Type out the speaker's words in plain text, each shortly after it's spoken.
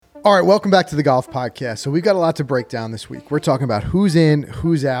All right, welcome back to the Golf Podcast. So we've got a lot to break down this week. We're talking about who's in,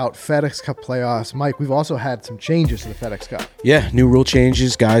 who's out, FedExCup playoffs. Mike, we've also had some changes to the FedExCup. Yeah, new rule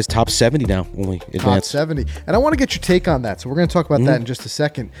changes, guys. Top 70 now, only advanced. Top 70. And I want to get your take on that. So we're going to talk about that in just a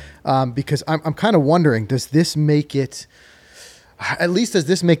second because I'm kind of wondering, does this make it, at least does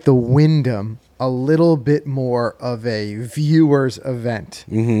this make the Wyndham a little bit more of a viewer's event?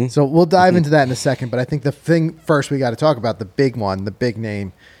 So we'll dive into that in a second. But I think the thing first we got to talk about, the big one, the big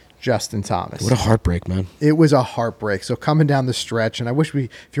name, Justin Thomas. What a heartbreak, man. It was a heartbreak. So coming down the stretch, and I wish if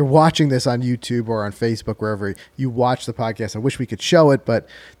you're watching this on YouTube or on Facebook, wherever you watch the podcast, I wish we could show it, but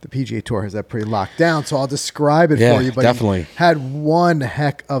the PGA Tour has that pretty locked down. So I'll describe it for you. But definitely. He had one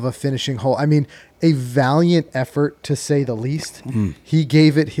heck of a finishing hole. I mean, a valiant effort, to say the least. He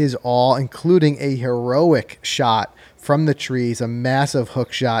gave it his all, including a heroic shot from the trees, a massive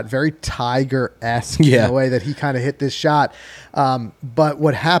hook shot, very Tiger-esque in the way that he kind of hit this shot. But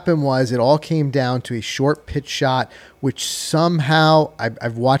what happened was it all came down to a short pitch shot, which somehow,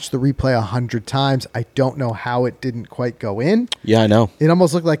 I've watched the replay 100 times. I don't know how it didn't quite go in. Yeah, I know. It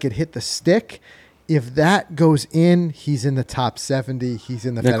almost looked like it hit the stick. If that goes in, he's in the top 70. He's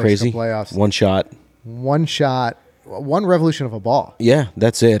in the FedExCup playoffs. One shot. One revolution of a ball. Yeah,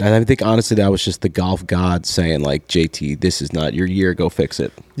 that's it. And I think, honestly, that was just the golf god saying, like, JT, this is not your year. Go fix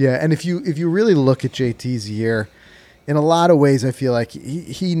it. Yeah, and if you really look at JT's year, in a lot of ways, I feel like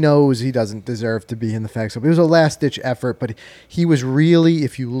he knows he doesn't deserve to be in the FedExCup. It was a last-ditch effort, but he was really,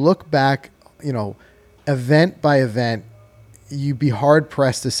 if you look back, event by event, you'd be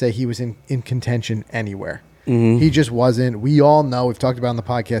hard-pressed to say he was in contention anywhere. He just wasn't. We all know, we've talked about on the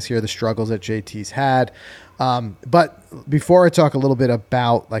podcast here, the struggles that JT's had. But before I talk a little bit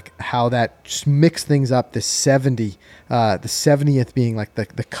about like how that just mixed things up, the 70th being like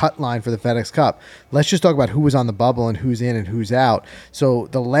the cut line for the FedExCup, let's just talk about who was on the bubble and who's in and who's out. So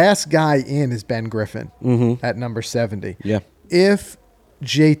the last guy in is Ben Griffin at number 70. Yeah. If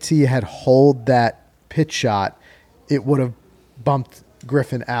JT had holed that pitch shot, it would have bumped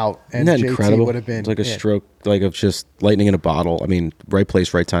Griffin out, and Isn't that JT incredible? would have been It's like a stroke, like of just lightning in a bottle. I mean, right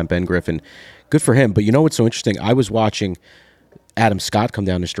place, right time. Ben Griffin, good for him. But you know what's so interesting? I was watching Adam Scott come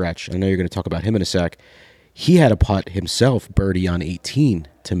down the stretch. I know you're going to talk about him in a sec. He had a putt himself, birdie on 18,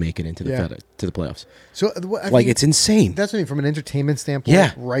 to make it into the to the playoffs. So it's insane. That's what I mean, from an entertainment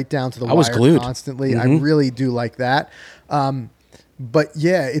standpoint, right down to the wire was glued. Constantly. I really do like that. But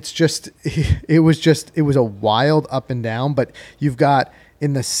yeah, it was a wild up and down. But you've got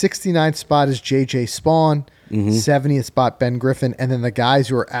in the 69th spot is JJ Spawn, 70th spot Ben Griffin, and then the guys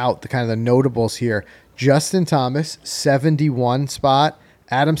who are out, the kind of the notables here, Justin Thomas, 71 spot,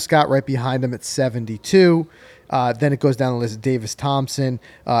 Adam Scott right behind him at 72. Then it goes down the list, Davis Thompson.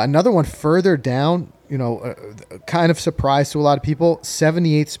 Another one further down, kind of surprise to a lot of people,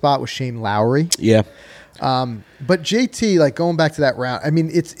 78th spot was Shane Lowry. Yeah. But JT, like going back to that round, I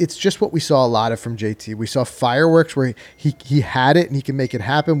mean, it's just what we saw a lot of from JT. We saw fireworks where he had it and he can make it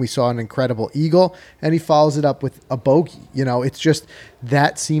happen. We saw an incredible eagle and he follows it up with a bogey. It's just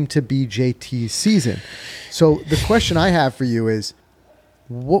that seemed to be JT's season. So the question I have for you is,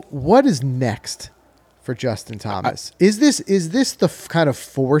 what is next for Justin Thomas? Is this the kind of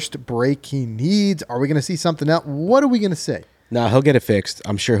forced break he needs? Are we going to see something else? What are we going to see? No, he'll get it fixed.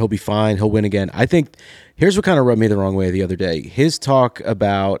 I'm sure he'll be fine. He'll win again. I think here's what kind of rubbed me the wrong way the other day. His talk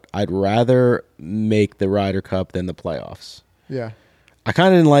about I'd rather make the Ryder Cup than the playoffs. Yeah. I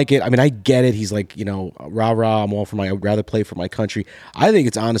kind of didn't like it. I mean, I get it. He's like, rah, I'm all for I'd rather play for my country. I think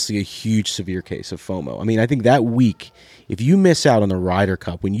it's honestly a huge, severe case of FOMO. I mean, I think that week, if you miss out on the Ryder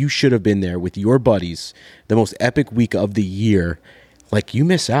Cup when you should have been there with your buddies, the most epic week of the year, like you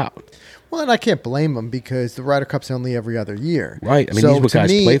miss out. Well, and I can't blame him because the Ryder Cup's only every other year. Right. I mean, so these are what to guys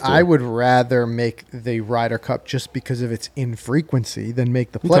me, play for. I would rather make the Ryder Cup just because of its infrequency than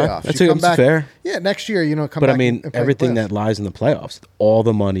make the playoffs. Okay. That's fair. Yeah, next year, come back. But I mean, everything that lies in the playoffs, all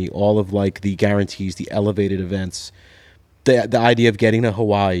the money, all of like the guarantees, the elevated events, the idea of getting to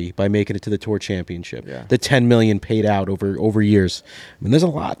Hawaii by making it to the Tour Championship, the $10 million paid out over years. I mean, there's a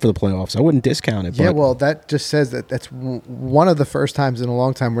lot for the playoffs. I wouldn't discount it. Yeah, well, that just says that's one of the first times in a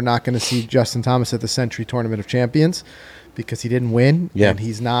long time we're not going to see Justin Thomas at the Century Tournament of Champions because he didn't win, and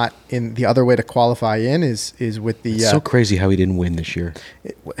he's not in. The other way to qualify in is with the. It's so crazy how he didn't win this year.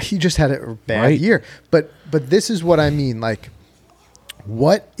 He just had a bad year, but this is what I mean. Like,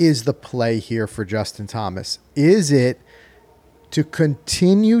 what is the play here for Justin Thomas? Is it to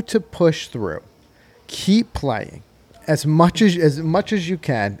continue to push through, keep playing as much as you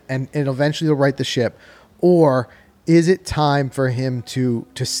can, and eventually you'll right the ship, or is it time for him to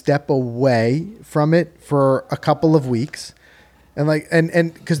step away from it for a couple of weeks,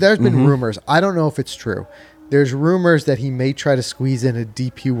 And because there's been rumors, I don't know if it's true. There's rumors that he may try to squeeze in a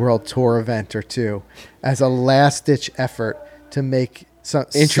DP World Tour event or two as a last-ditch effort to make some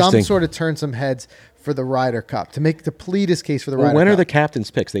sort of turn some heads for the Ryder Cup, to plead his case for the Ryder Cup. When are the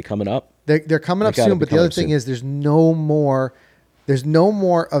captain's picks? They coming up? They're coming up soon, but the other thing is there's no more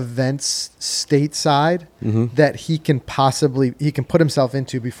events stateside that he can put himself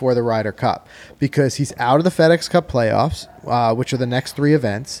into before the Ryder Cup, because he's out of the FedEx Cup playoffs, which are the next 3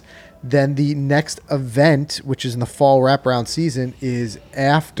 events. Then the next event, which is in the fall wraparound season, is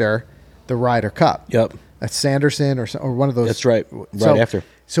after the Ryder Cup. Yep. At Sanderson or one of those. That's right. Right after.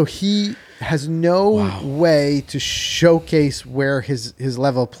 So he has no way to showcase where his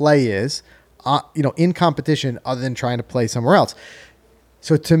level of play is, in competition, other than trying to play somewhere else.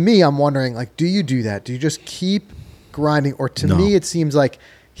 So to me, I'm wondering, like, do you do that? Do you just keep grinding? Or to me, it seems like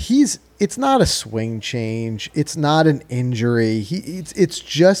it's not a swing change. It's not an injury. It's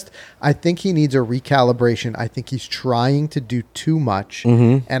just, I think he needs a recalibration. I think he's trying to do too much.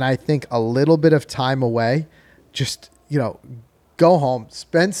 And I think a little bit of time away, just, go home,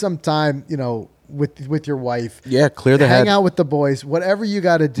 spend some time, with your wife. Yeah, clear the head. Hang out with the boys, whatever you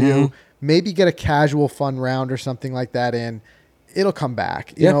got to do. Maybe get a casual fun round or something like that in. It'll come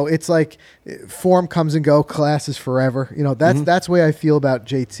back. It's like form comes and go, class is forever. That's the way I feel about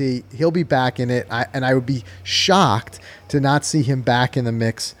JT. He'll be back in it. I would be shocked to not see him back in the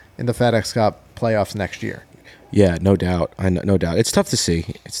mix in the FedEx Cup playoffs next year. Yeah, no doubt. No doubt. It's tough to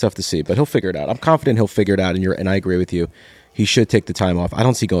see, but he'll figure it out. I'm confident he'll figure it out, and I agree with you. He should take the time off. I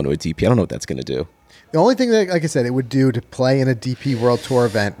don't see going to a DP. I don't know what that's going to do. The only thing that, like I said, it would do to play in a DP World Tour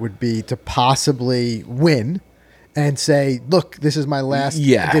event would be to possibly win and say, look, this is my last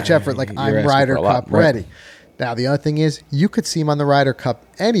ditch effort. Like, I'm Ryder Cup ready. Now, the other thing is, you could see him on the Ryder Cup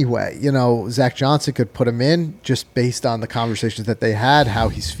anyway. Zach Johnson could put him in just based on the conversations that they had, how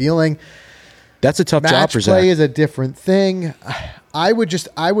he's feeling. That's a tough job for Zach. Match play is a different thing. I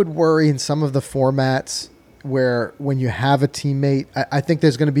would worry in some of the formats where when you have a teammate, I think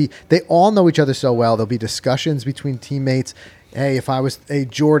there's going to be, they all know each other so well. There'll be discussions between teammates. Hey,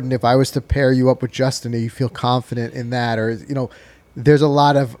 Jordan, if I was to pair you up with Justin, do you feel confident in that? Or, there's a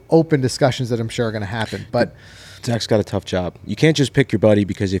lot of open discussions that I'm sure are going to happen. But Zach's got a tough job. You can't just pick your buddy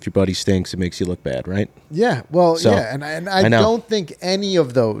because if your buddy stinks, it makes you look bad, right? Yeah, well, yeah. And I don't think any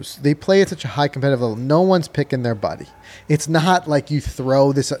of those, they play at such a high competitive level. No one's picking their buddy. It's not like you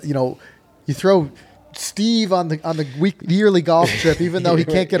throw this, you throw Steve on the yearly golf trip, even though he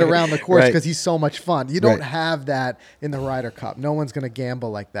can't get around the course because he's so much fun. You don't have that in the Ryder Cup. No one's going to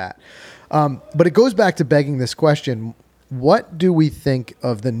gamble like that. But it goes back to begging this question: what do we think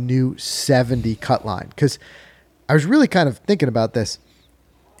of the new 70 cut line? Because I was really kind of thinking about this.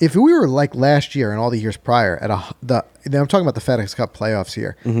 If we were like last year and all the years prior at I'm talking about the FedEx Cup playoffs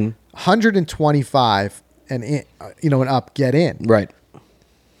here, 125 and up get in. Right.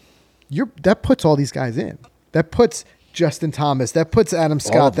 That puts all these guys in. That puts Justin Thomas. That puts Adam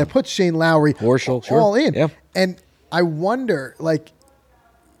Scott. That puts Shane Lowry. Horschel, all in. Yeah. And I wonder,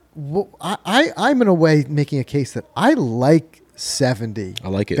 I'm in a way making a case that I like 70. I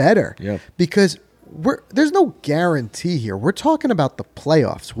like it better. Yeah. Because there's no guarantee here. We're talking about the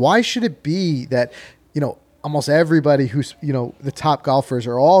playoffs. Why should it be that almost everybody who's the top golfers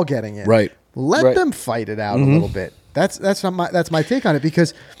are all getting in? Right. Let them fight it out a little bit. That's my take on it,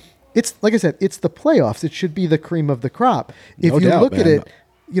 because it's like I said, it's the playoffs. It should be the cream of the crop. If you look at it,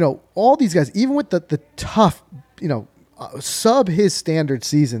 all these guys, even with the tough, sub his standard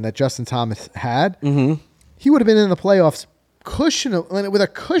season that Justin Thomas had, he would have been in the playoffs with a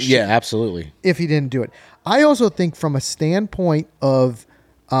cushion. Yeah, absolutely. If he didn't do it. I also think from a standpoint of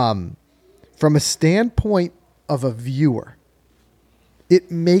a viewer,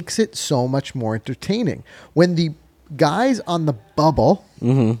 it makes it so much more entertaining when the guys on the bubble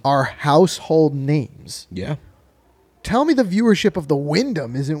are household names. Yeah. Tell me the viewership of the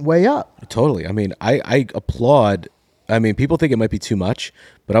Wyndham isn't way up. Totally. I mean, I applaud. I mean, people think it might be too much,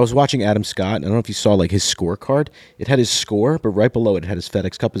 but I was watching Adam Scott, and I don't know if you saw his scorecard. It had his score, but right below it had his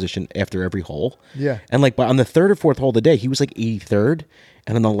FedEx Cup position after every hole. Yeah. And on the third or fourth hole of the day, he was 83rd,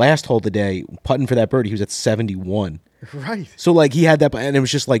 and on the last hole of the day, putting for that birdie, he was at 71. Right. So he had that, and it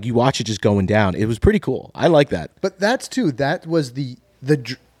was just you watch it just going down. It was pretty cool. I like that. But that was the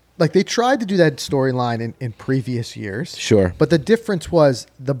they tried to do that storyline in previous years. Sure. But the difference was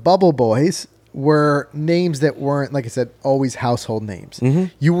the bubble boys were names that weren't, like I said, always household names.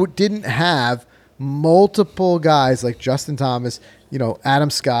 You didn't have multiple guys like Justin Thomas, Adam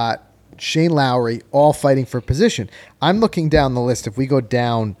Scott, Shane Lowry, all fighting for position. I'm looking down the list. If we go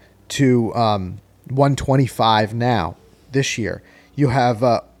down to 125 now, this year. You have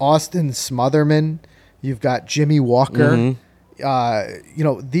Austin Smotherman. You've got Jimmy Walker.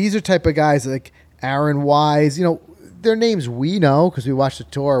 These are type of guys like Aaron Wise. Their names we know because we watch the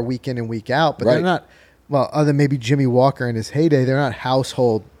tour week in and week out, but they're not, well, other than maybe Jimmy Walker in his heyday, they're not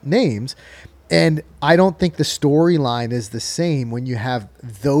household names. And I don't think the storyline is the same when you have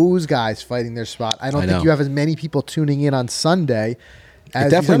those guys fighting their spot. I don't think you have as many people tuning in on Sunday. It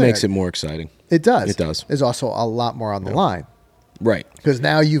definitely makes it more exciting. It does. It does. There's also a lot more on the line. Right. Because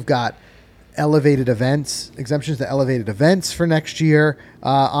now you've got elevated events, exemptions to elevated events for next year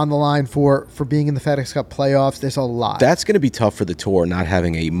on the line for being in the FedEx Cup playoffs. There's a lot. That's going to be tough for the tour, not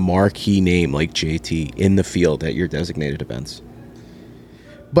having a marquee name like JT in the field at your designated events.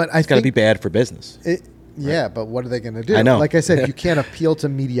 But it's got to be bad for business. Yeah, but what are they going to do? I know. Like I said, you can't appeal to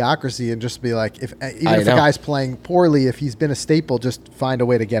mediocrity and just be like, if a guy's playing poorly, if he's been a staple, just find a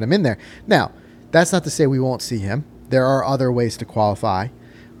way to get him in there. Now, that's not to say we won't see him. There are other ways to qualify.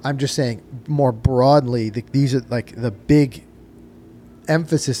 I'm just saying more broadly, these are like the big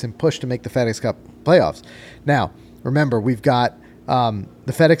emphasis and push to make the FedEx Cup playoffs. Now, remember, we've got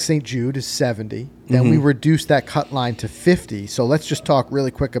the FedEx St. Jude is 70. Then we reduced that cut line to 50. So let's just talk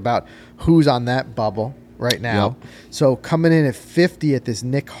really quick about who's on that bubble right now. Yep. So coming in at 50 at this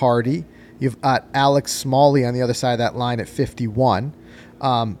Nick Hardy. You've got Alex Smalley on the other side of that line at 51.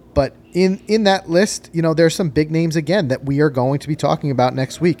 But in that list, there's some big names again that we are going to be talking about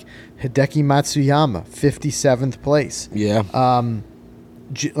next week. Hideki Matsuyama, 57th place. Yeah.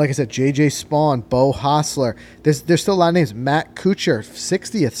 Like I said, JJ Spawn, Bo Hostler. There's still a lot of names. Matt Kuchar,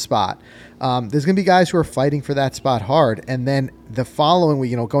 60th spot. There's going to be guys who are fighting for that spot hard. And then the following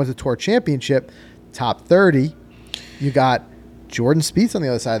week, going to the Tour Championship, top 30, you got Jordan Spieth on the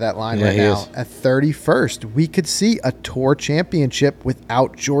other side of that line right now at 31st. We could see a Tour Championship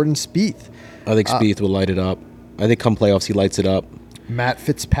without Jordan Spieth. I think Spieth will light it up. I think come playoffs, he lights it up. Matt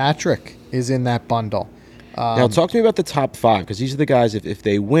Fitzpatrick is in that bundle. Now, talk to me about the top 5, because these are the guys, if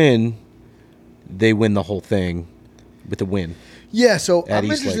they win the whole thing with the win. Yeah, so I'm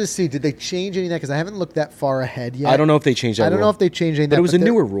interested to see, did they change anything? Because I haven't looked that far ahead yet. I don't know if they changed that rule. I don't know if they changed anything. But it was a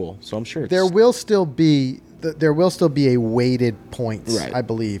newer rule, so I'm sure there will still be a weighted points, right, I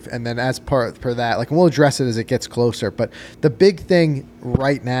believe. And then as per that, and we'll address it as it gets closer. But the big thing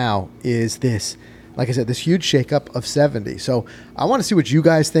right now is this. Like I said, this huge shakeup of 70. So I want to see what you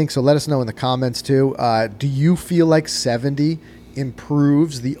guys think. So let us know in the comments too. Do you feel like 70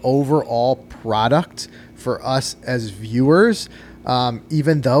 improves the overall product for us as viewers,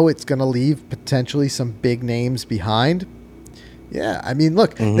 even though it's going to leave potentially some big names behind? Yeah, I mean,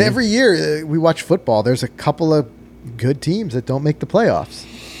 look, every year we watch football. There's a couple of good teams that don't make the playoffs.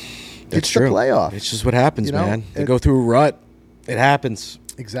 It's true. The playoffs. It's just what happens, man. They go through a rut. It happens.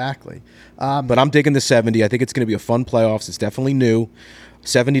 Exactly. But I'm digging the 70. I think it's going to be a fun playoffs. It's definitely new.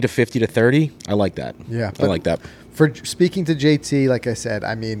 70 to 50 to 30. I like that. Yeah. I like that. For speaking to JT, like I said,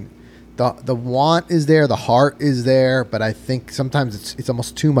 I mean, the want is there, the heart is there, but I think sometimes it's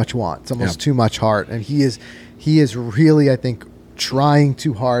almost too much want. It's almost too much heart. And he is really, I think, trying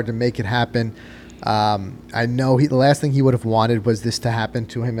too hard to make it happen. I know the last thing he would have wanted was this to happen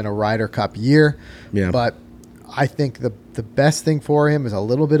to him in a Ryder Cup year. Yeah. But I think the best thing for him is a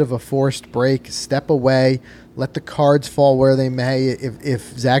little bit of a forced break, step away, let the cards fall where they may.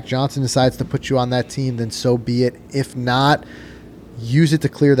 If Zach Johnson decides to put you on that team, then so be it. If not, use it to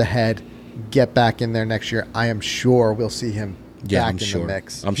clear the head, get back in there next year. I am sure we'll see him back in the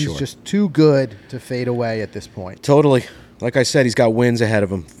mix. He's just too good to fade away at this point. Totally. Like I said, he's got wins ahead of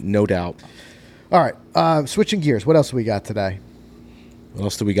him, no doubt. All right, switching gears. What else do we got today? What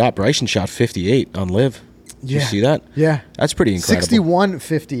else do we got? Bryson shot 58 on Live. Did you see that? Yeah. That's pretty incredible.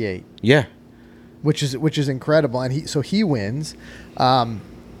 61-58. Yeah. Which is incredible. And he wins.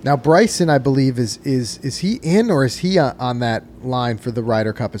 Now Bryson, I believe, is he in or is he on that line for the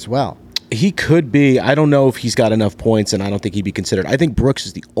Ryder Cup as well? He could be. I don't know if he's got enough points, and I don't think he'd be considered. I think Brooks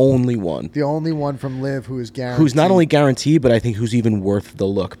is the only one. The only one from Live who is guaranteed. Who's not only guaranteed, but I think who's even worth the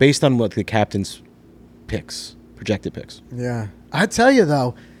look, based on what the captain's picks, projected picks. Yeah. I tell you,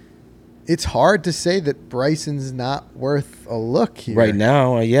 though, it's hard to say that Bryson's not worth a look here. Right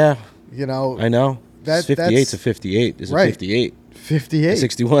now, yeah. You know. I know. 58's a 58. Is a 58. 58.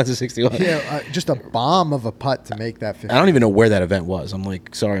 61 to 61. Yeah, just a bomb of a putt to make that 58. I don't even know where that event was. I'm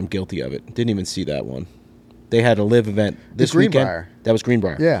like, sorry, I'm guilty of it. Didn't even see that one. They had a Live event this weekend. That was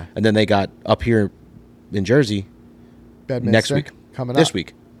Greenbrier. Yeah. And then they got up here in Jersey Bedminster next week. Coming up. This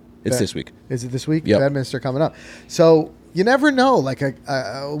week. It's this week. Is it this week? Yep. Bedminster coming up. So you never know. Like,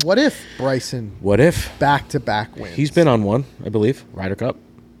 what if Bryson? What if back-to-back wins? He's been on one, I believe. Ryder Cup.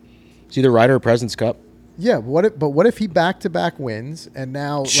 It's either Ryder or President's Cup. Yeah, what if he back-to-back wins and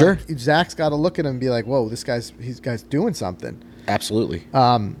now Sure. Zach's got to look at him and be like, whoa, this guy's doing something. Absolutely.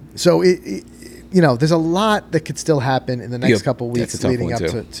 So there's a lot that could still happen in the next couple weeks leading up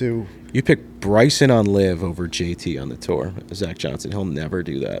to. You pick Bryson on live over JT on the tour. Zach Johnson, he'll never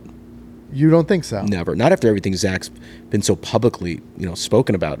do that. You don't think so? Never. Not after everything Zach's been so publicly,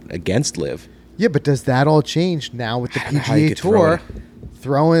 spoken about against live. Yeah, but does that all change now with the PGA Tour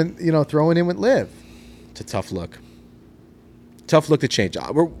throwing in with live? It's a tough look. Tough look to change.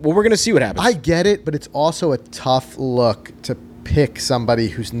 We're going to see what happens. I get it, but it's also a tough look to pick somebody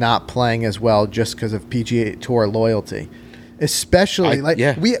who's not playing as well just because of PGA Tour loyalty. Especially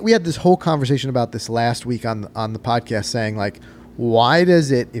we had this whole conversation about this last week on the podcast, saying like, why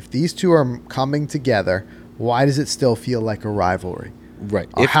does it, if these two are coming together, why does it still feel like a rivalry? Right.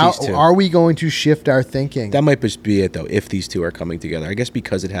 Are we going to shift our thinking? That might just be it, though, if these two are coming together. I guess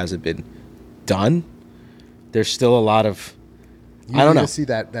because it hasn't been done, there's still a lot of, I don't know. To see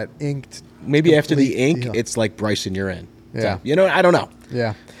that inked. Maybe after the ink, it's like Bryson, you're in. Yeah. So, I don't know.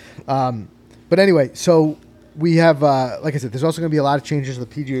 Yeah. But anyway, so we have, like I said, there's also going to be a lot of changes to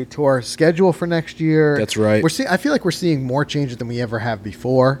the PGA Tour schedule for next year. That's right. I feel like we're seeing more changes than we ever have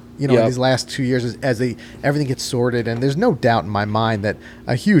before, in these last 2 years as everything gets sorted. And there's no doubt in my mind that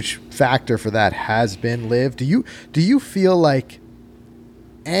a huge factor for that has been live. Do you feel like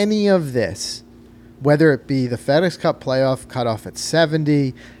any of this, whether it be the FedExCup playoff cutoff at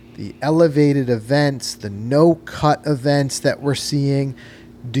 70, the elevated events, the no-cut events that we're seeing,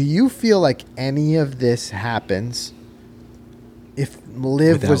 do you feel like any of this happens if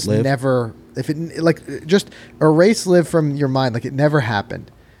live was Liv? never, if it, like, just erase live from your mind, like it never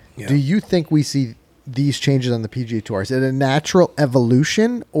happened? Yeah. Do you think we see these changes on the PGA Tour? Is it a natural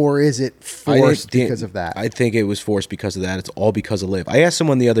evolution or is it forced because of that? I think it was forced because of that. It's all because of live. I asked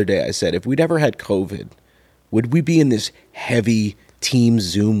someone the other day, I said, if we'd ever had COVID, would we be in this heavy team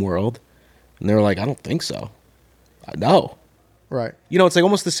Zoom world? And they were like, I don't think so. No. Right. It's like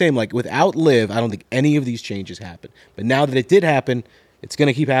almost the same. Like without live, I don't think any of these changes happen. But now that it did happen, it's going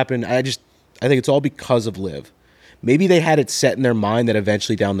to keep happening. I think it's all because of live. Maybe they had it set in their mind that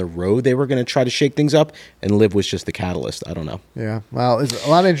eventually down the road they were going to try to shake things up, and live was just the catalyst. I don't know. Yeah. Well, there's a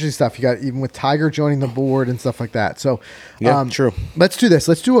lot of interesting stuff. You got even with Tiger joining the board and stuff like that. So, true. Let's do this.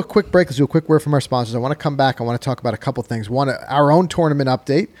 Let's do a quick break. Let's do a quick word from our sponsors. I want to come back. I want to talk about a couple things. One, our own tournament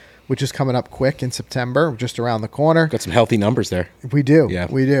update, which is coming up quick in September, just around the corner. Got some healthy numbers there. We do. Yeah.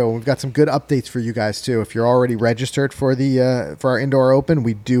 We do. We've got some good updates for you guys, too. If you're already registered for our Indoor Open,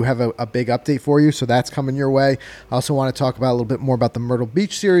 we do have a big update for you, so that's coming your way. I also want to talk about a little bit more about the Myrtle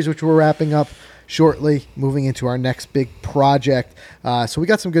Beach series, which we're wrapping up shortly, moving into our next big project. So we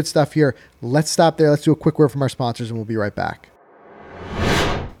got some good stuff here. Let's stop there. Let's do a quick word from our sponsors, and we'll be right back.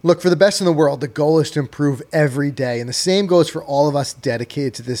 Look, for the best in the world, the goal is to improve every day. And the same goes for all of us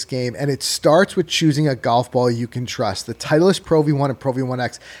dedicated to this game. And it starts with choosing a golf ball you can trust. The Titleist Pro V1 and Pro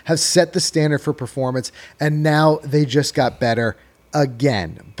V1X have set the standard for performance, and now they just got better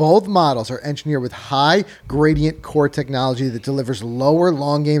again. Both models are engineered with high gradient core technology that delivers lower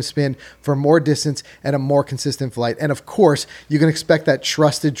long game spin for more distance and a more consistent flight. And of course, you can expect that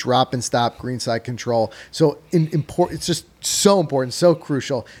trusted drop and stop greenside control. So it's just so important, so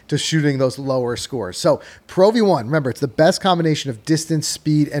crucial to shooting those lower scores. So Pro V1, remember, it's the best combination of distance,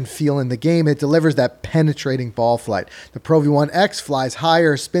 speed, and feel in the game. It delivers that penetrating ball flight. The Pro V1X flies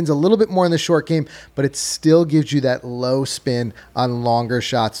higher, spins a little bit more in the short game, but it still gives you that low spin on longer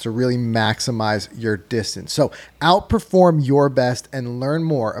shots to really maximize your distance. So outperform your best and learn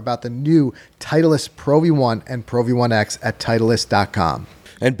more about the new Titleist Pro V1 and Pro V1X at Titleist.com.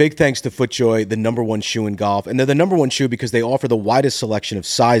 And big thanks to FootJoy, the number one shoe in golf. And they're the number one shoe because they offer the widest selection of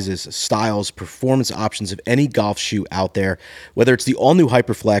sizes, styles, performance options of any golf shoe out there. Whether it's the all-new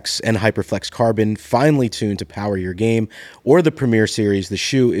Hyperflex and Hyperflex Carbon, finely tuned to power your game, or the Premier Series, the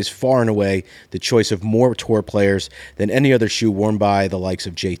shoe is far and away the choice of more tour players than any other shoe worn by the likes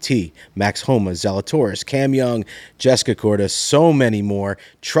of JT, Max Homa, Zalatoris, Cam Young, Jessica Korda, so many more.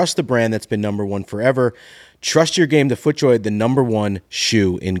 Trust the brand that's been number one forever. Trust your game to FootJoy, the number one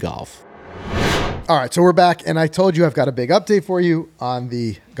shoe in golf. All right, so we're back, and I told you I've got a big update for you on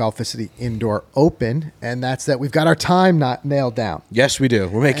the Golficity Indoor Open, and that's that we've got our time not nailed down. Yes, we do.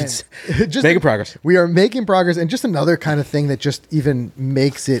 We're making progress. We are making progress, and just another kind of thing that just even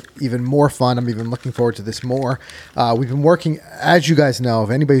makes it even more fun. I'm even looking forward to this more. We've been working, as you guys know,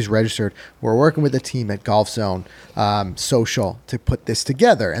 if anybody's registered, we're working with a team at Golf Zone Social to put this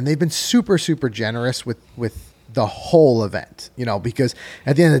together, and they've been super, super generous with the whole event, because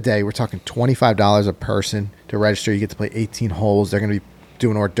at the end of the day, we're talking $25 a person to register. You get to play 18 holes. They're going to be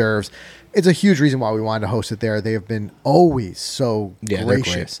doing hors d'oeuvres. it's a huge reason why we wanted to host it there. They have been always so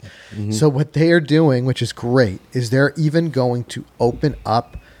gracious. So what they are doing, which is great, is they're even going to open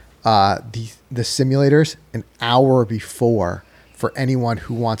up the simulators an hour before for anyone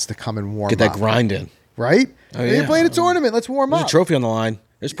who wants to come and warm up. Get that grind in. Right? Oh, You're playing a tournament. Let's warm There's up. a trophy on the line.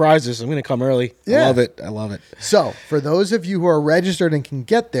 There's prizes. I'm going to come early. Yeah. I love it. I love it. So, for those of you who are registered and can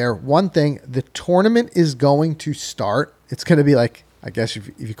get there, one thing, the tournament is going to start. It's going to be like, I guess if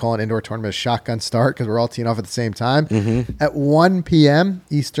you call an indoor tournament a shotgun start because we're all teeing off at the same time. At 1 p.m.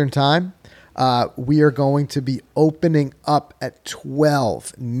 Eastern time, we are going to be opening up at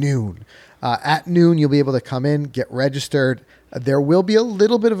 12 noon. At noon, you'll be able to come in, get registered. There will be a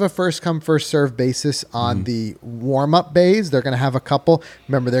little bit of a first come, first serve basis on the warm up bays. They're going to have a couple.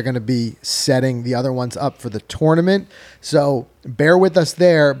 Remember, they're going to be setting the other ones up for the tournament. So bear with us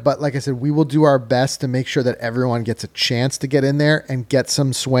there. But like I said, we will do our best to make sure that everyone gets a chance to get in there and get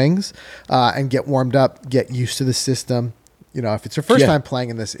some swings and get warmed up, get used to the system. You know, if it's your first time playing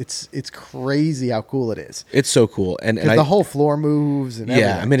in this, it's crazy how cool it is. It's so cool. And the whole floor moves and everything.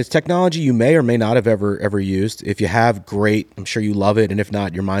 Yeah, I mean, it's technology you may or may not have ever used. If you have, great. I'm sure you love it. And if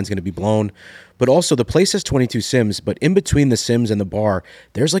not, your mind's going to be blown. But also, the place has 22 sims, but in between the sims and the bar,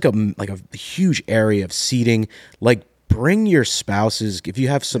 there's like a huge area of seating. Like, bring your spouses. If you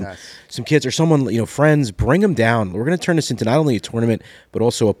have some kids or someone, friends, bring them down. We're going to turn this into not only a tournament, but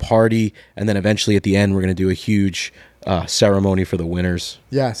also a party. And then eventually at the end, we're going to do a huge ceremony for the winners.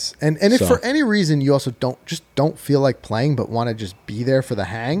 Yes. And if for any reason you also don't feel like playing but want to just be there for the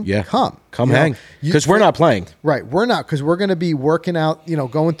hang, come hang. Because we're not playing. Right. We're not, because we're going to be working out,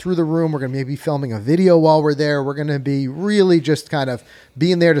 going through the room. We're going to maybe filming a video while we're there. We're going to be really just kind of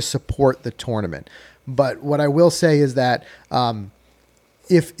being there to support the tournament. But what I will say is that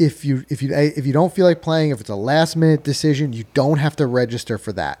if you don't feel like playing, if it's a last minute decision, you don't have to register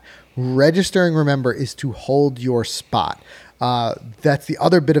for that. Registering, remember, is to hold your spot. That's the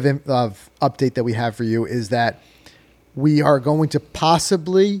other bit of update that we have for you, is that we are going to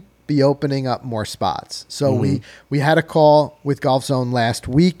possibly be opening up more spots. So we had a call with Golf Zone last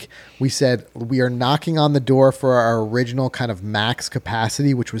week. We said we are knocking on the door for our original kind of max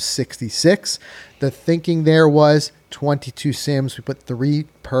capacity, which was 66. The thinking there was 22 sims. We put 3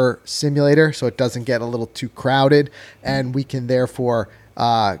 per simulator so it doesn't get a little too crowded, and we can therefore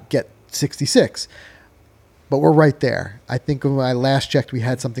get 66. But we're right there. I think when I last checked, we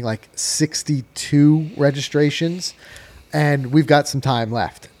had something like 62 registrations, and we've got some time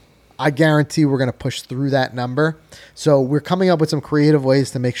left. I guarantee we're going to push through that number. So we're coming up with some creative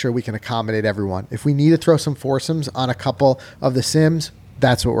ways to make sure we can accommodate everyone. If we need to throw some foursomes on a couple of the sims,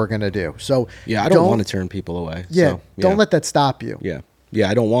 that's what we're going to do. So I don't want to turn people away. Yeah, don't let that stop you. Yeah,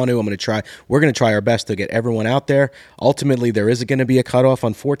 I don't want to. I'm going to try. We're going to try our best to get everyone out there. Ultimately, there is going to be a cutoff,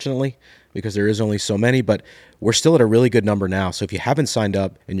 unfortunately, because there is only so many, but we're still at a really good number now. So if you haven't signed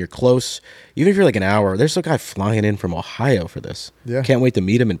up and you're close, even if you're like an hour, there's a guy flying in from Ohio for this. Yeah. Can't wait to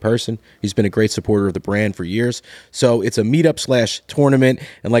meet him in person. He's been a great supporter of the brand for years. So it's a meetup/tournament.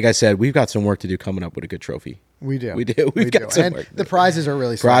 And like I said, we've got some work to do coming up with a good trophy. We do. We've got some and work. The prizes are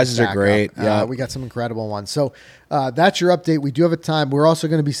really prizes are great. Yeah, we got some incredible ones. So that's your update. We do have a time. We're also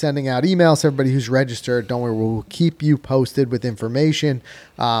going to be sending out emails to everybody who's registered. Don't worry, we'll keep you posted with information.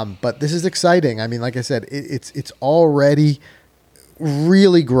 But this is exciting. I mean, like I said, it's already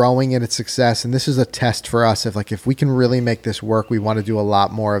really growing in its success, and this is a test for us. If we can really make this work, we want to do a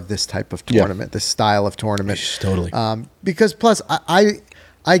lot more of this type of tournament, this style of tournament. Totally. Because plus,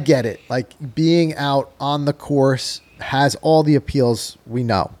 I get it. Like, being out on the course has all the appeals we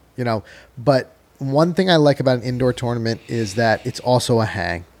know, but one thing I like about an indoor tournament is that it's also a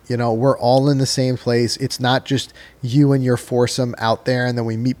hang. We're all in the same place. It's not just you and your foursome out there and then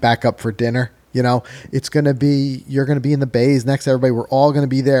we meet back up for dinner. It's going to be, you're going to be in the bays next to everybody. We're all going to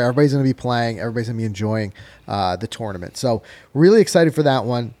be there. Everybody's going to be playing. Everybody's going to be enjoying the tournament. So really excited for that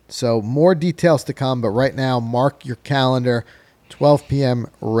one. So more details to come, but right now, mark your calendar. 12 p.m.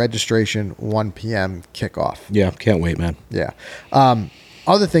 registration, 1 p.m. kickoff. Yeah, can't wait, man. Yeah.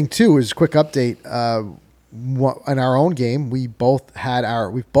 Other thing too is quick update. In our own game, we've both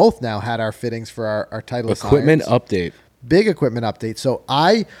now had our fittings for our Titleist equipment irons. Update. Big equipment update. So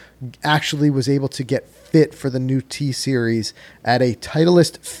I actually was able to get fit for the new T Series at a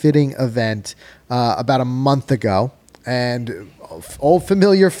Titleist fitting event about a month ago. And old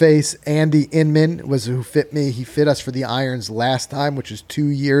familiar face, Andy Inman, was who fit me. He fit us for the irons last time, which was 2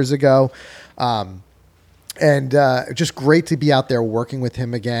 years ago. And just great to be out there working with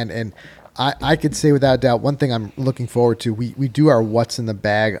him again. And I could say without a doubt, one thing I'm looking forward to, we do our What's in the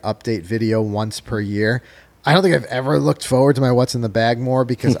Bag update video once per year. I don't think I've ever looked forward to my what's in the bag more,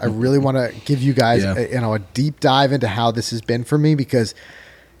 because I really want to give you guys a deep dive into how this has been for me, because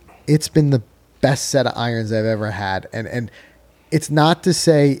it's been the best set of irons I've ever had. And it's not to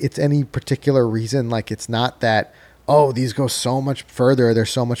say it's any particular reason. Like, it's not that, oh, these go so much further, they're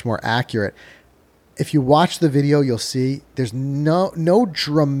so much more accurate. If you watch the video, you'll see there's no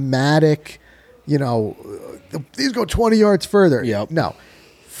dramatic, these go 20 yards further. Yep. No.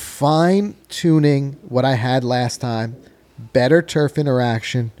 Fine tuning what I had last time, better turf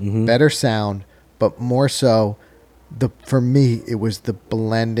interaction, better sound, but more so, for me, it was the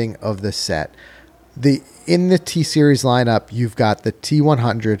blending of the set. In the T-Series lineup, you've got the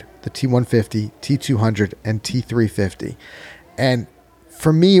T100, the T150, T200, and T350. And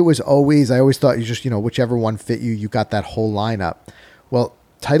for me, it was I always thought you just, whichever one fit you, you got that whole lineup. Well,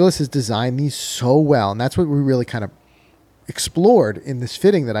 Titleist has designed these so well, and that's what we really kind of explored in this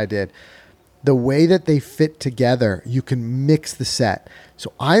fitting that I did. The way that they fit together, you can mix the set.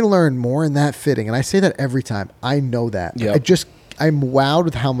 So I learned more in that fitting, and I say that every time. I know that. Yep. I'm wowed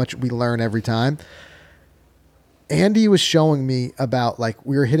with how much we learn every time. Andy was showing me about, like,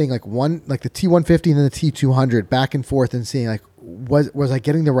 we were hitting like the T150 and then the T200 back and forth, and seeing like, was I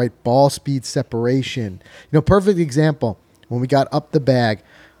getting the right ball speed separation? Perfect example. When we got up the bag,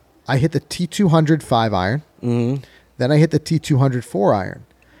 I hit the T200 5-iron. Mm-hmm. Then I hit the T200 4-iron.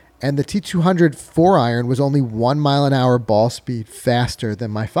 And the T200 4-iron was only 1 mile an hour ball speed faster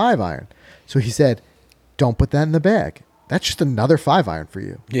than my 5-iron. So he said, don't put that in the bag. That's just another 5-iron for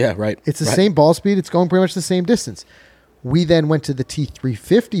you. Yeah, right. It's the same ball speed. It's going pretty much the same distance. We then went to the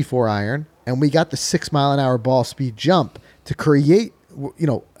T350 4-iron, and we got the 6 mile an hour ball speed jump to create,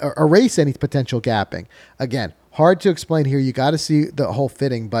 erase any potential gapping. Again, hard to explain here. You got to see the whole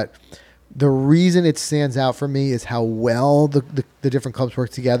fitting, but the reason it stands out for me is how well the different clubs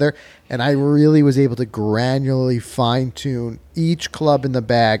work together. And I really was able to granularly fine-tune each club in the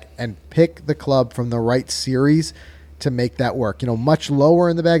bag and pick the club from the right series to make that work. Much lower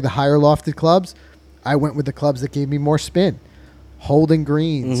in the bag, the higher lofted clubs, I went with the clubs that gave me more spin. Holding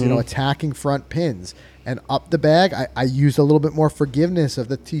greens, attacking front pins. And up the bag, I used a little bit more forgiveness of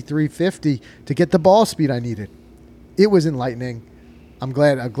the T350 to get the ball speed I needed. It was enlightening. I'm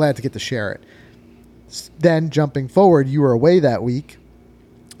glad to get to share it. Then, jumping forward, you were away that week.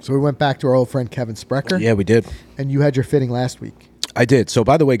 So we went back to our old friend Kevin Sprecher. Yeah, we did. And you had your fitting last week. I did. So,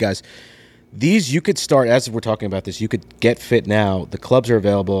 by the way, guys, these you could start, as we're talking about this, you could get fit now. The clubs are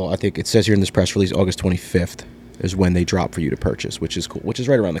available. I think it says here in this press release, August 25th is when they drop for you to purchase, which is cool, which is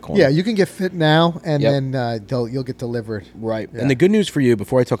right around the corner. Yeah, you can get fit now, and then you'll get delivered. Right. Yeah. And the good news for you,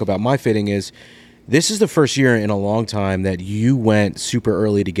 before I talk about my fitting, is this is the first year in a long time that you went super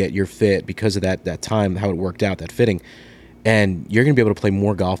early to get your fit because of that time, how it worked out, that fitting. And you're going to be able to play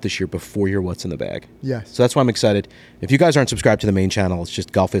more golf this year before your what's in the bag. Yes. So that's why I'm excited. If you guys aren't subscribed to the main channel, it's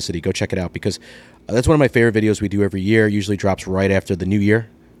just Golficity. Go check it out, because that's one of my favorite videos we do every year. It usually drops right after the new year,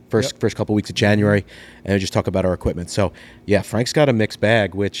 first couple weeks of January, and I just talk about our equipment. So, yeah, Frank's got a mixed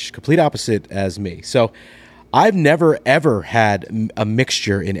bag, which complete opposite as me. So I've never, ever had a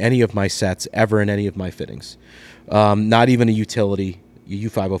mixture in any of my sets, ever in any of my fittings. Not even a utility,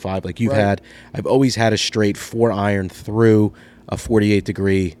 U505 like you've had. I've always had a straight 4-iron through a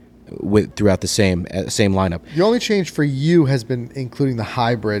 48-degree throughout the same lineup. The only change for you has been including the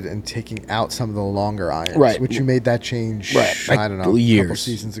hybrid and taking out some of the longer irons, which you made that change, I don't know, years. a couple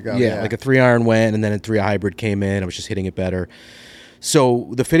seasons ago. Yeah, like a 3-iron went, and then a 3 hybrid came in. I was just hitting it better. So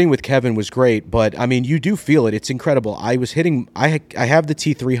the fitting with Kevin was great, but I mean, you do feel it. It's incredible. I was hitting. I have the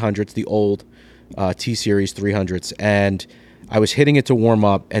T300s, the old T-Series 300s, and I was hitting it to warm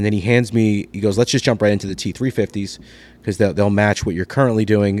up, and then he hands me. He goes, "Let's just jump right into the T350s because they'll match what you're currently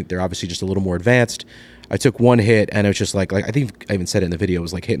doing. They're obviously just a little more advanced." I took one hit, and it was just like I think I even said it in the video. It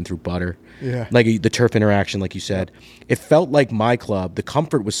was like hitting through butter. Yeah. Like the turf interaction, like you said. It felt like my club. The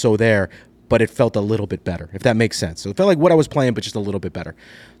comfort was so there, but it felt a little bit better, if that makes sense. So it felt like what I was playing, but just a little bit better.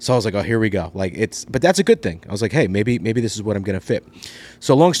 So I was like, oh, here we go. But that's a good thing. I was like, hey, maybe this is what I'm going to fit.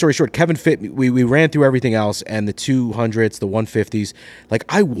 So long story short, Kevin fit. We ran through everything else, and the 200s, the 150s. Like,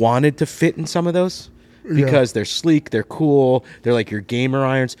 I wanted to fit in some of those because they're sleek, they're cool, they're like your gamer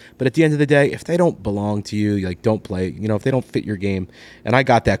irons. But at the end of the day, if they don't belong to you, like, don't play. If they don't fit your game. And I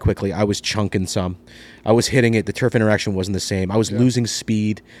got that quickly. I was chunking some. I was hitting it. The turf interaction wasn't the same. I was losing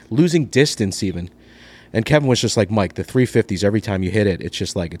speed, losing distance even. And Kevin was just like, Mike, the 350s, every time you hit it, it's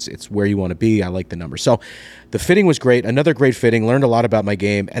just like it's where you want to be. I like the number. So the fitting was great. Another great fitting. Learned a lot about my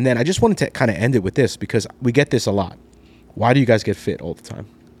game. And then I just wanted to kind of end it with this because we get this a lot. Why do you guys get fit all the time?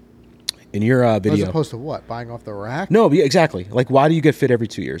 in your As video. opposed to what? Buying off the rack? No, yeah, exactly. Like, why do you get fit every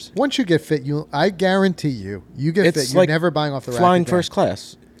 2 years? Once you get fit, I guarantee you get It's fit. You're like never buying off the rack. flying again. first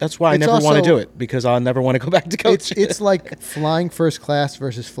class. That's why I It's never want to also- do it, because I'll never want to go back to coaching. It's like flying first class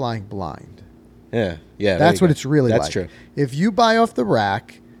versus flying blind. yeah. There That's you what go. it's really That's like. true. If you buy off the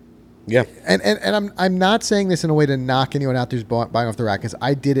rack, Yeah. and I'm not saying this in a way to knock anyone out who's buying off the rack, because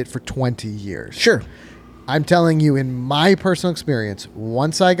I did it for 20 years. Sure. I'm telling you, in my personal experience,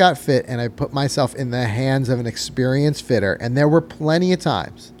 once I got fit and I put myself in the hands of an experienced fitter, and there were plenty of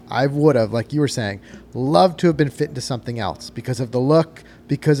times I would have, like you were saying, loved to have been fit into something else because of the look,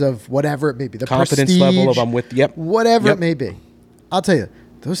 because of whatever it may be, the Confidence prestige, level of I'm with, yep. whatever Yep. it may be. I'll tell you,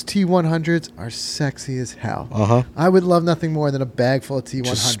 those T100s are sexy as hell. Uh-huh. I would love nothing more than a bag full of T100s.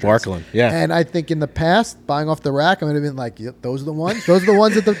 Just sparkling, yeah. And I think in the past, buying off the rack, I would have been like, yep, those are the ones. Those are the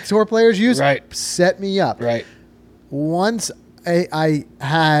ones that the tour players use. Right. Set me up. Right. Once I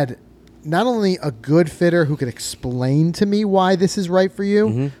had not only a good fitter who could explain to me why this is right for you,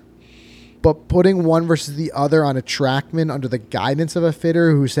 Mm-hmm. but putting one versus the other on a TrackMan under the guidance of a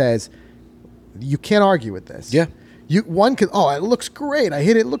fitter who says, you can't argue with this. Yeah. One could, it looks great. I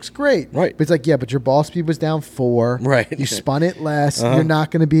hit it, looks great. Right. But it's like, yeah, but your ball speed was down 4. Right. You spun it less. Uh-huh. You're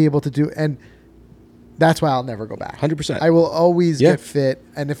not going to be able to do, and that's why I'll never go back. 100%. I will always Yeah. get fit.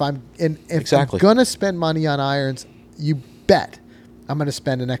 And if I'm Exactly. going to spend money on irons, you bet I'm going to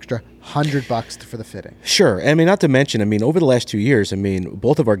spend an extra $100 for the fitting. Sure. I mean, not to mention, I mean, over the last 2 years, I mean,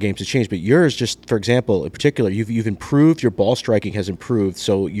 both of our games have changed, but yours just, for example, in particular, you've improved, your ball striking has improved.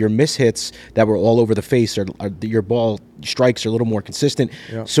 So your mishits that were all over the face, your ball strikes are a little more consistent.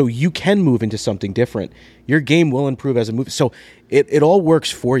 Yeah. So you can move into something different. Your game will improve as a move. So it all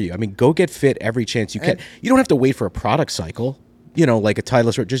works for you. I mean, go get fit every chance you can. You don't have to wait for a product cycle, like a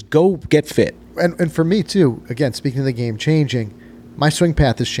Titleist. Just go get fit. And for me, too, again, speaking of the game changing, my swing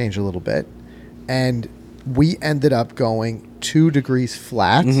path has changed a little bit, and we ended up going 2 degrees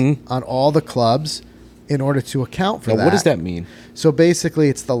flat on all the clubs in order to account for Now, that. what does that mean? So basically,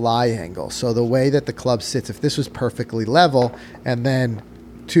 it's the lie angle. So the way that the club sits, if this was perfectly level, and then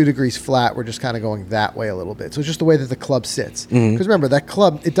 2 degrees flat, we're just kind of going that way a little bit. So it's just the way that the club sits. Because remember, that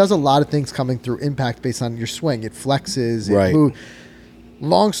club, it does a lot of things coming through impact based on your swing. It flexes, it Right. moves.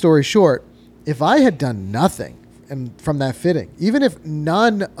 Long story short, if I had done nothing from that fitting, even if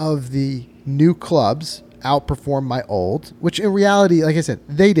none of the new clubs outperformed my old, which in reality, like I said,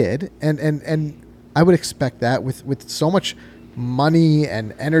 they did, and I would expect that with so much money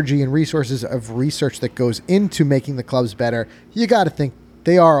and energy and resources of research that goes into making the clubs better, you got to think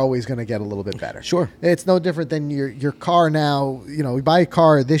they are always going to get a little bit better. Sure. It's no different than your car now. We buy a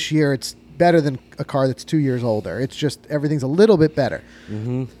car this year, it's better than a car that's 2 years older. It's just everything's a little bit better.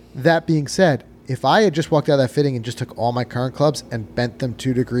 That being said, if I had just walked out of that fitting and just took all my current clubs and bent them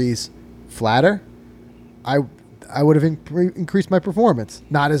 2 degrees flatter, I would have increased my performance.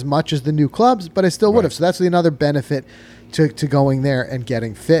 Not as much as the new clubs, but I still would have. So that's another benefit to going there and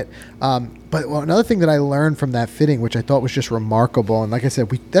getting fit. But another thing that I learned from that fitting, which I thought was just remarkable, and like I said,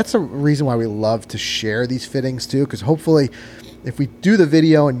 that's a reason why we love to share these fittings too, because hopefully if we do the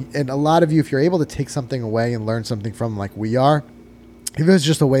video and a lot of you, if you're able to take something away and learn something from like we are, if it was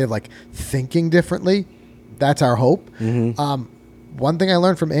just a way of like thinking differently, that's our hope. One thing I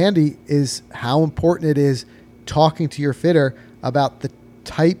learned from Andy is how important it is talking to your fitter about the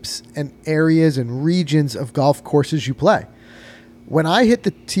types and areas and regions of golf courses you play. When I hit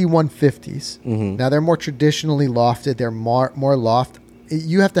the T150s, now they're more traditionally lofted, they're more loft.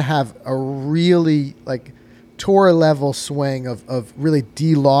 You have to have a really like tour level swing of really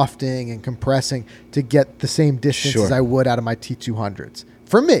de-lofting and compressing to get the same distance Sure. as I would out of my T200s.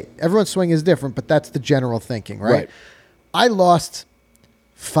 For me, everyone's swing is different, but that's the general thinking, right? I lost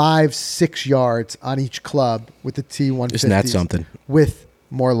 5-6 yards on each club with the T150s. Isn't that something? With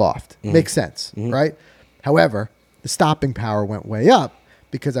more loft. Makes sense, right? However, the stopping power went way up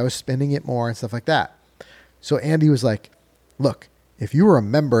because I was spinning it more and stuff like that. So Andy was like, look, if you were a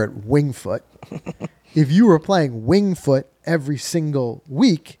member at Wingfoot, if you were playing Wingfoot every single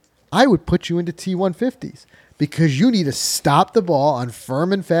week, I would put you into T150s because you need to stop the ball on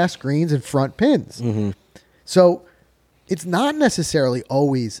firm and fast greens and front pins. So it's not necessarily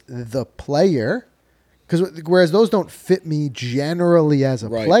always the player, because whereas those don't fit me generally as a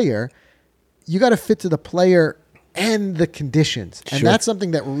player, you got to fit to the player and the conditions. And that's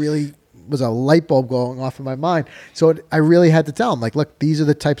something that really was a light bulb going off in my mind. So I really had to tell him, like, look, these are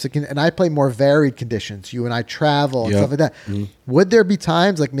the types of, and I play more varied conditions. You and I travel and stuff like that. Would there be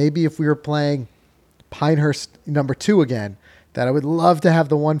times, like maybe if we were playing Pinehurst number 2 again, that I would love to have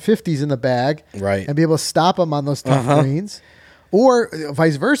the 150s in the bag and be able to stop them on those tough greens? Or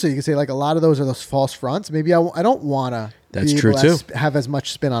vice versa. You can say like a lot of those are those false fronts. Maybe I don't want to. That's true too. Have as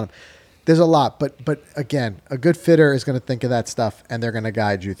much spin on them. There's a lot, but again, a good fitter is going to think of that stuff and they're going to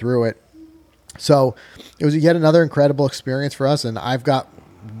guide you through it. So it was yet another incredible experience for us, and I've got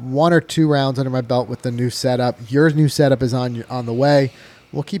 1 or 2 rounds under my belt with the new setup. Your new setup is on the way.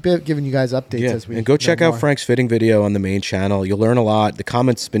 We'll keep giving you guys updates as we and go check out Frank's fitting video on the main channel. You'll learn a lot. The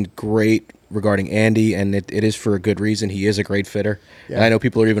comments have been great regarding Andy, and it is for a good reason. He is a great fitter. Yeah. And I know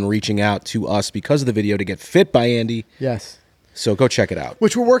people are even reaching out to us because of the video to get fit by Andy. Yes. So go check it out.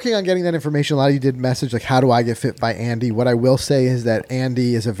 Which we're working on getting that information. A lot of you did message, like, how do I get fit by Andy? What I will say is that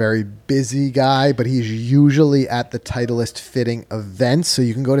Andy is a very busy guy, but he's usually at the Titleist fitting events. So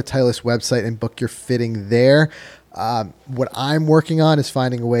you can go to Titleist website and book your fitting there. What I'm working on is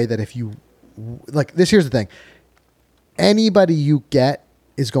finding a way that if you, like this, here's the thing. Anybody you get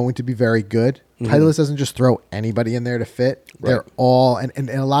is going to be very good. Titleist doesn't just throw anybody in there to fit. Right. They're all, and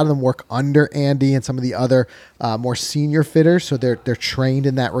a lot of them work under Andy and some of the other more senior fitters, so they're trained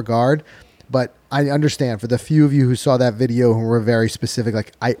in that regard. But I understand for the few of you who saw that video who were very specific,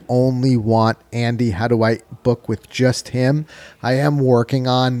 like, I only want Andy. How do I book with just him? I am working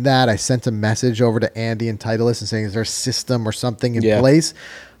on that. I sent a message over to Andy and Titleist and saying, is there a system or something in place?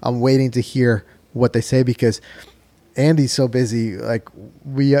 I'm waiting to hear what they say because Andy's so busy. Like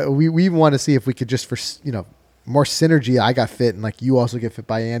we want to see if we could just, for more synergy. I got fit, and like you also get fit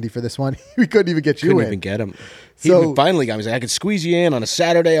by Andy for this one. We couldn't even get you in. Couldn't even get him. He finally got me. He's like, I could squeeze you in on a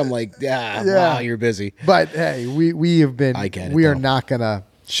Saturday. I'm like, wow, you're busy. But hey, we have been. I get it. We are not gonna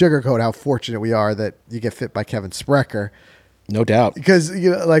sugarcoat how fortunate we are that you get fit by Kevin Sprecher. No doubt. Because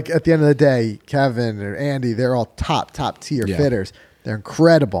like at the end of the day, Kevin or Andy, they're all top tier fitters. They're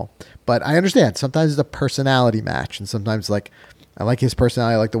incredible. But I understand sometimes it's a personality match, and sometimes like I like his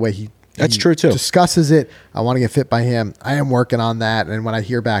personality. I like the way he true too. Discusses it. I want to get fit by him. I am working on that, and when I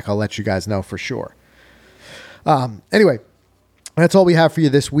hear back, I'll let you guys know for sure. Anyway, that's all we have for you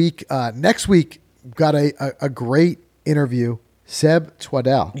this week. Next week, we've got a great interview. Seb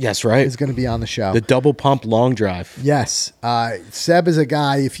Twaddell. Yes, right. Is going to be on the show. The double pump long drive. Yes. Seb is a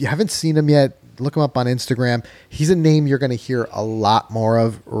guy, if you haven't seen him yet, look him up on Instagram. He's a name you're going to hear a lot more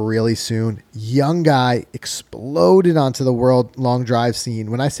of really soon. Young guy, exploded onto the world long drive scene.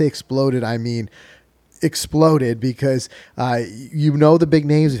 When I say exploded, I mean exploded because the big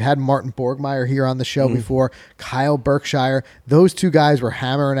names. We've had Martin Borgmeyer here on the show before, Kyle Berkshire. Those two guys were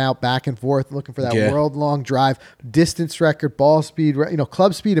hammering out back and forth looking for that world long drive, distance record, ball speed,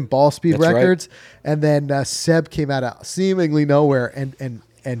 club speed and ball speed records. Right. And then Seb came out of seemingly nowhere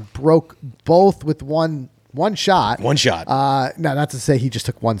and broke both with one shot. One shot. Now, not to say he just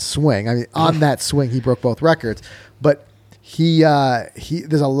took one swing. I mean, on that swing, he broke both records. But he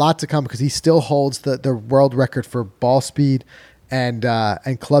there's a lot to come because he still holds the world record for ball speed and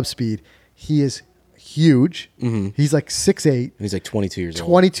club speed. He is huge. Mm-hmm. He's like 6'8". And he's like 22 years old.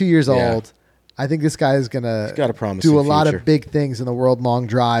 22 years old. I think this guy is going to do a lot of big things in the world long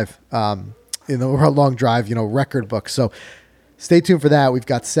drive, record book. So stay tuned for that. We've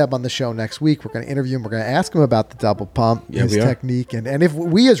got Seb on the show next week. We're going to interview him. We're going to ask him about the double pump, his technique, and if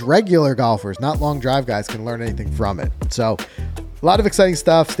we as regular golfers, not long drive guys, can learn anything from it. So a lot of exciting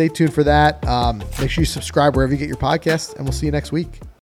stuff. Stay tuned for that. Make sure you subscribe wherever you get your podcasts, and we'll see you next week.